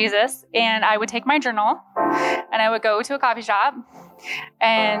dates with Jesus, and I would take my journal and I would go to a coffee shop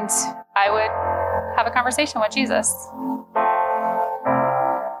and I would have a conversation with Jesus.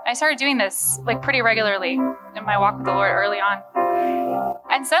 I started doing this pretty regularly in my walk with the Lord early on.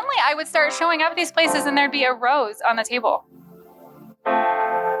 And suddenly I would start showing up at these places and there'd be a rose on the table. And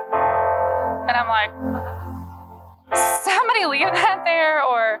I'm like, somebody leave that there,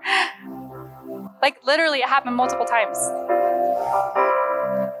 or literally it happened multiple times.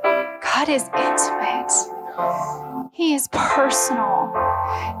 God is intimate. He is personal.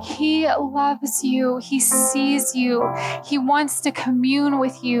 He loves you. He sees you. He wants to commune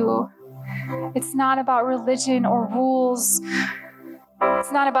with you. It's not about religion or rules.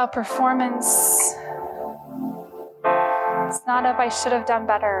 It's not about performance. It's not if I should have done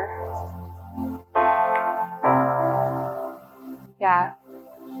better. Yeah.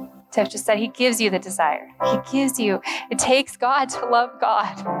 Tiff just said he gives you the desire. He gives you. It takes God to love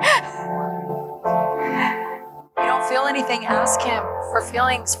God. You don't feel anything, ask him for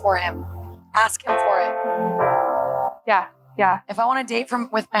feelings for him. Ask him for it. Yeah. If I want to date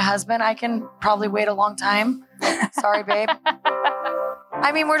with my husband, I can probably wait a long time. Sorry, babe.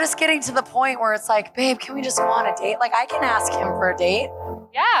 I mean, we're just getting to the point where it's like, babe, can we just go on a date? I can ask him for a date.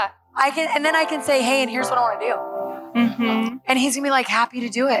 Yeah. And then I can say, hey, and here's what I want to do. Mm-hmm. And he's going to be happy to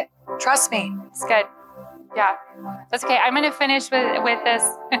do it. Trust me. It's good. Yeah. That's okay. I'm going to finish with this.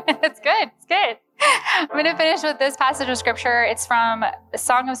 It's good. It's good. I'm going to finish with this passage of scripture. It's from the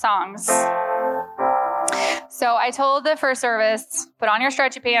Song of Songs. So I told the first service, put on your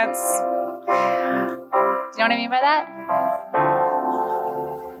stretchy pants. Do you know what I mean by that?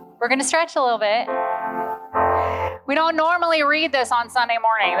 We're going to stretch a little bit. We don't normally read this on Sunday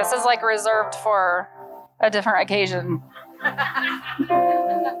morning. This is like reserved for a different occasion.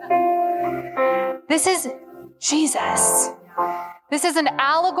 This is Jesus. This is an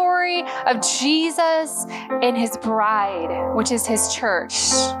allegory of Jesus and his bride, which is his church.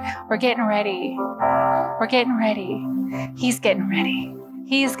 We're getting ready. We're getting ready. He's getting ready.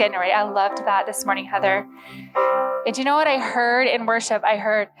 He's getting ready. I loved that this morning, Heather. And you know what I heard in worship? I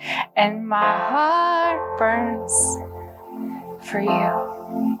heard, and my heart burns for you.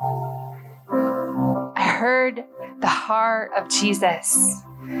 I heard the heart of Jesus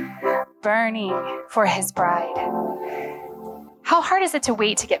burning for his bride. How hard is it to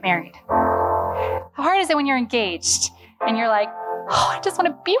wait to get married? How hard is it when you're engaged and you're like, oh, I just want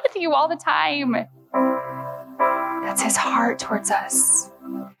to be with you all the time? That's his heart towards us.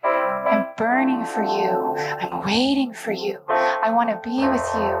 I'm burning for you. I'm waiting for you. I want to be with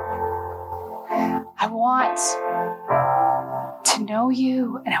you. I want to know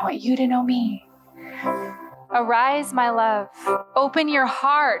you, and I want you to know me. Arise, my love. Open your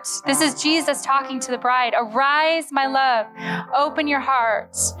heart. This is Jesus talking to the bride. Arise, my love. Open your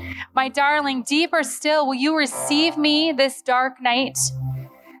heart. My darling, deeper still, will you receive me this dark night?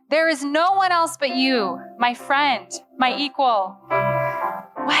 There is no one else but you, my friend, my equal.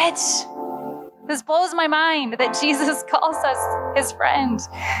 What? This blows my mind that Jesus calls us his friend.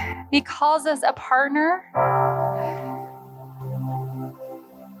 He calls us a partner.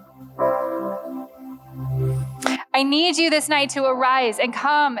 I need you this night to arise and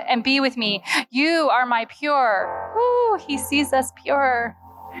come and be with me. You are my pure. Woo, he sees us pure.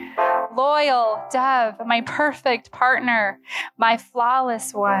 Loyal dove, my perfect partner, my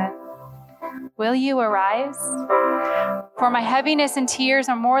flawless one. Will you arise? For my heaviness and tears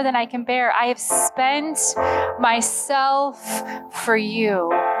are more than I can bear. I have spent myself for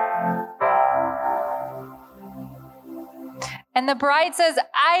you. And the bride says,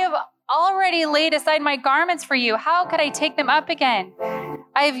 I have already laid aside my garments for you. How could I take them up again?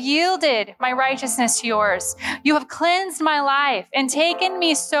 I have yielded my righteousness to yours. You have cleansed my life and taken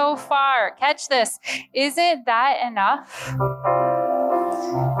me so far. Catch this. Isn't that enough?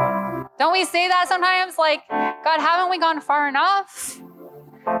 Don't we say that sometimes? Like, God, haven't we gone far enough?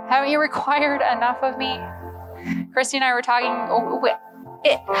 Haven't you required enough of me? Christy and I were talking.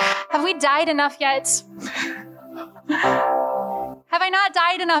 Have we died enough yet? Have I not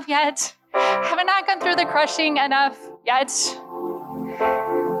died enough yet? Have I not gone through the crushing enough yet?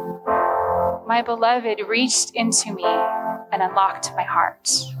 My beloved reached into me and unlocked my heart.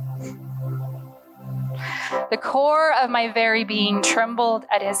 The core of my very being trembled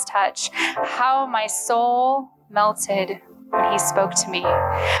at his touch. How my soul melted when he spoke to me.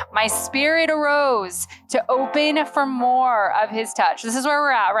 My spirit arose to open for more of his touch. This is where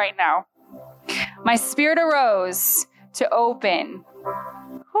we're at right now. My spirit arose to open.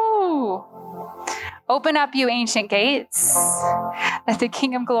 Whoo. Open up, you ancient gates, that the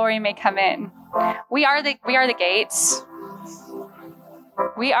King of Glory may come in. We are the gates.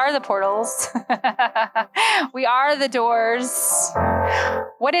 We are the portals. We are the doors.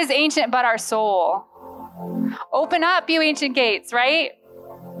 What is ancient but our soul? Open up, you ancient gates, right?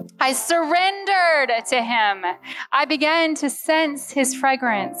 I surrendered to him. I began to sense his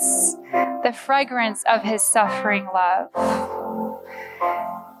fragrance, the fragrance of his suffering love.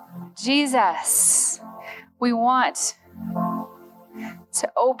 Jesus, we want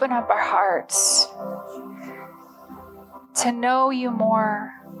to open up our hearts to know you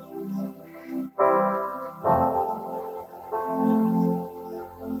more.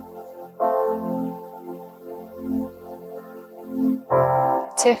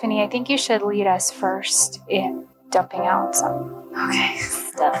 Tiffanee, I think you should lead us first in dumping out some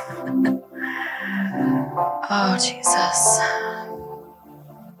stuff. Oh, Jesus.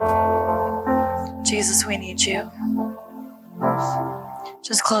 Jesus, we need you.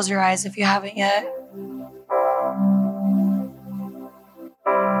 Just close your eyes if you haven't yet.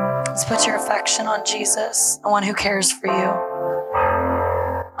 Let's put your affection on Jesus, the one who cares for you,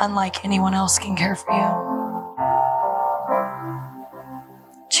 unlike anyone else can care for you.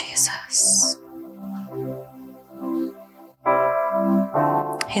 Jesus.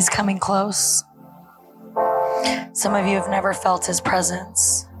 He's coming close. Some of you have never felt his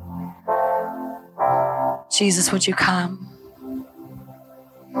presence. Jesus, would you come?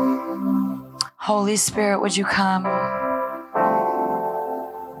 Holy Spirit, would you come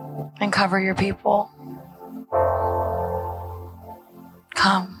and cover your people?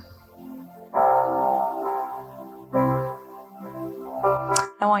 Come.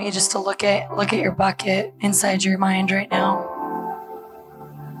 want you just to look at your bucket inside your mind right now.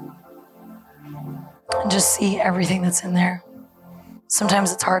 And just see everything that's in there.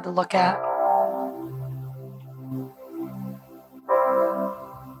 Sometimes it's hard to look at.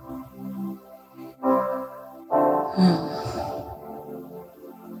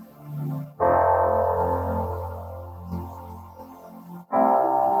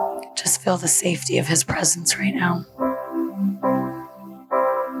 Just feel the safety of his presence right now.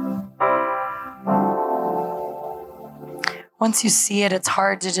 Once you see it, it's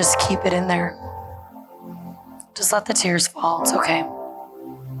hard to just keep it in there. Just let the tears fall. It's okay.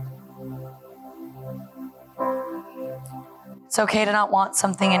 It's okay to not want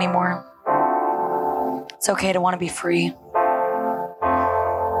something anymore. It's okay to want to be free.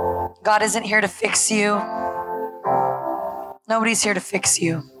 God isn't here to fix you. Nobody's here to fix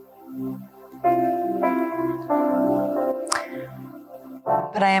you.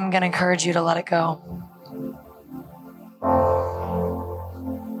 But I am going to encourage you to let it go.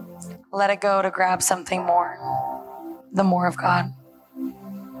 Let it go to grab something more. The more of God.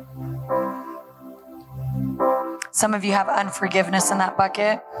 Some of you have unforgiveness in that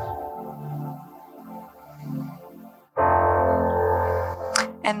bucket.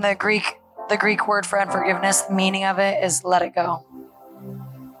 And the Greek word for unforgiveness, the meaning of it is let it go.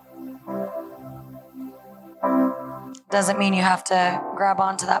 Doesn't mean you have to grab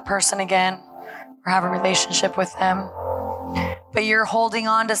onto that person again or have a relationship with them. But you're holding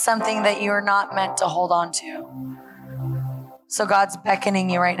on to something that you're not meant to hold on to. So God's beckoning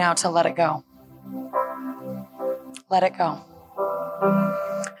you right now to let it go. Let it go.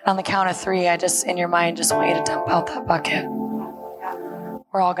 And on the count of 3, in your mind, just want you to dump out that bucket.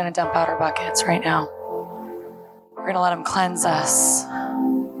 We're all going to dump out our buckets right now. We're going to let him cleanse us.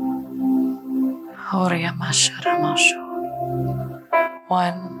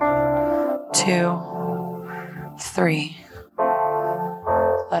 1, 2, 3.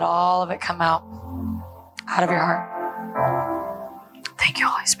 Let all of it come out of your heart. Thank you,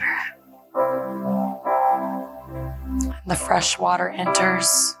 Holy Spirit. The fresh water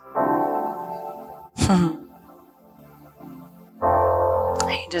enters.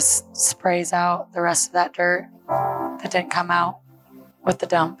 He just sprays out the rest of that dirt that didn't come out with the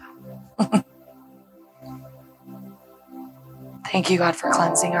dump. Thank you, God, for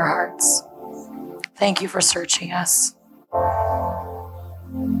cleansing our hearts. Thank you for searching us.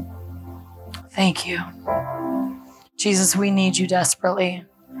 Thank you. Jesus, we need you desperately.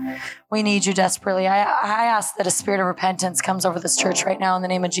 We need you desperately. I ask that a spirit of repentance comes over this church right now in the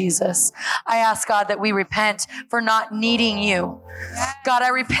name of Jesus. I ask, God, that we repent for not needing you. God, I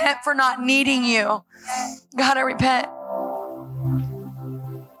repent for not needing you. God, I repent.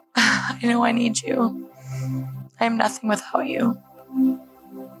 I know I need you. I am nothing without you.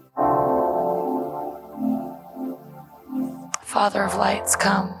 Father of lights,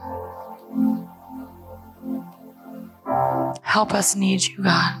 come. Help us need you,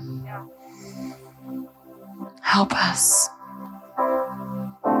 God. Help us.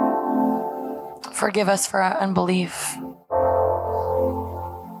 Forgive us for our unbelief.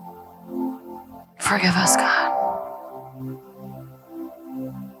 Forgive us, God.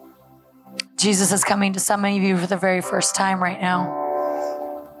 Jesus is coming to some of you for the very first time right now.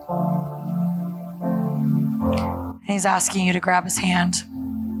 And he's asking you to grab his hand.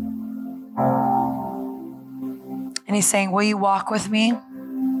 And he's saying, will you walk with me?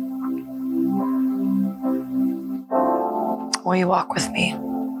 Will you walk with me?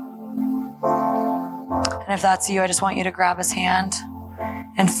 And if that's you, I just want you to grab his hand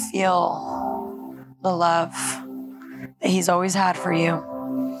and feel the love that he's always had for you.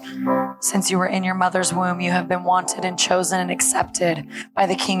 Since you were in your mother's womb, you have been wanted and chosen and accepted by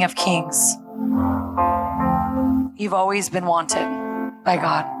the King of Kings. You've always been wanted by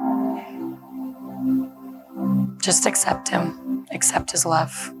God. Just accept him. Accept his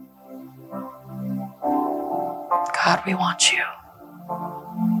love. God, we want you.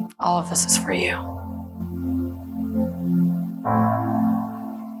 All of this is for you.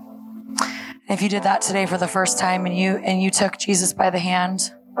 And if you did that today for the first time and you took Jesus by the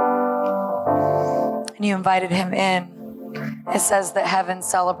hand and you invited him in, it says that heaven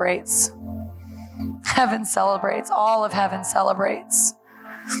celebrates. Heaven celebrates. All of heaven celebrates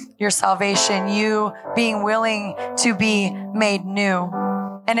your salvation, you being willing to be made new.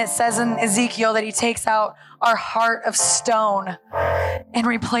 And it says in Ezekiel that he takes out our heart of stone and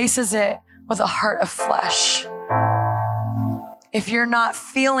replaces it with a heart of flesh. If you're not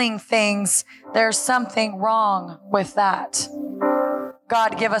feeling things, there's something wrong with that.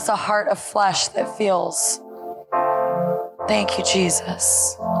 God, give us a heart of flesh that feels. Thank you,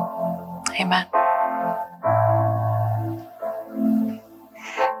 Jesus. Amen.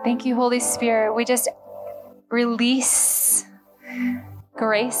 Thank you, Holy Spirit. We just release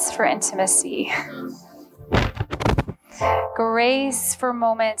grace for intimacy. Grace for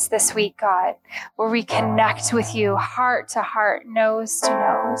moments this week, God, where we connect with you heart to heart, nose to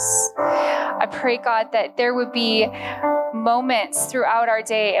nose. I pray, God, that there would be moments throughout our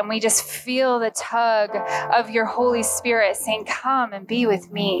day and we just feel the tug of your Holy Spirit saying, come and be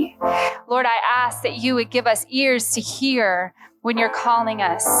with me. Lord, I ask that you would give us ears to hear when you're calling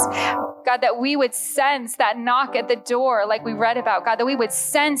us. God, that we would sense that knock at the door like we read about. God, that we would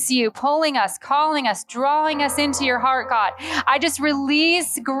sense you pulling us, calling us, drawing us into your heart, God. I just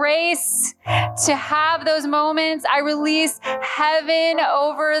release grace to have those moments. I release heaven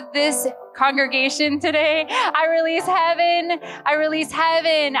over this congregation today. I release heaven. I release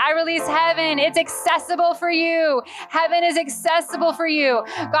heaven. I release heaven. It's accessible for you. Heaven is accessible for you.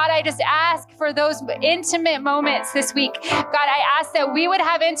 God, I just ask for those intimate moments this week. God, I ask that we would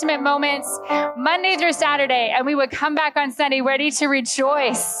have intimate moments Monday through Saturday, and we would come back on Sunday ready to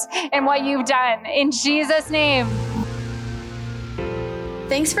rejoice in what you've done. In Jesus' name.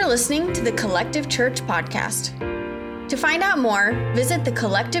 Thanks for listening to the Collective Church podcast. To find out more, visit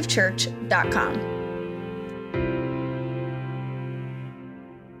thecollectivechurch.com.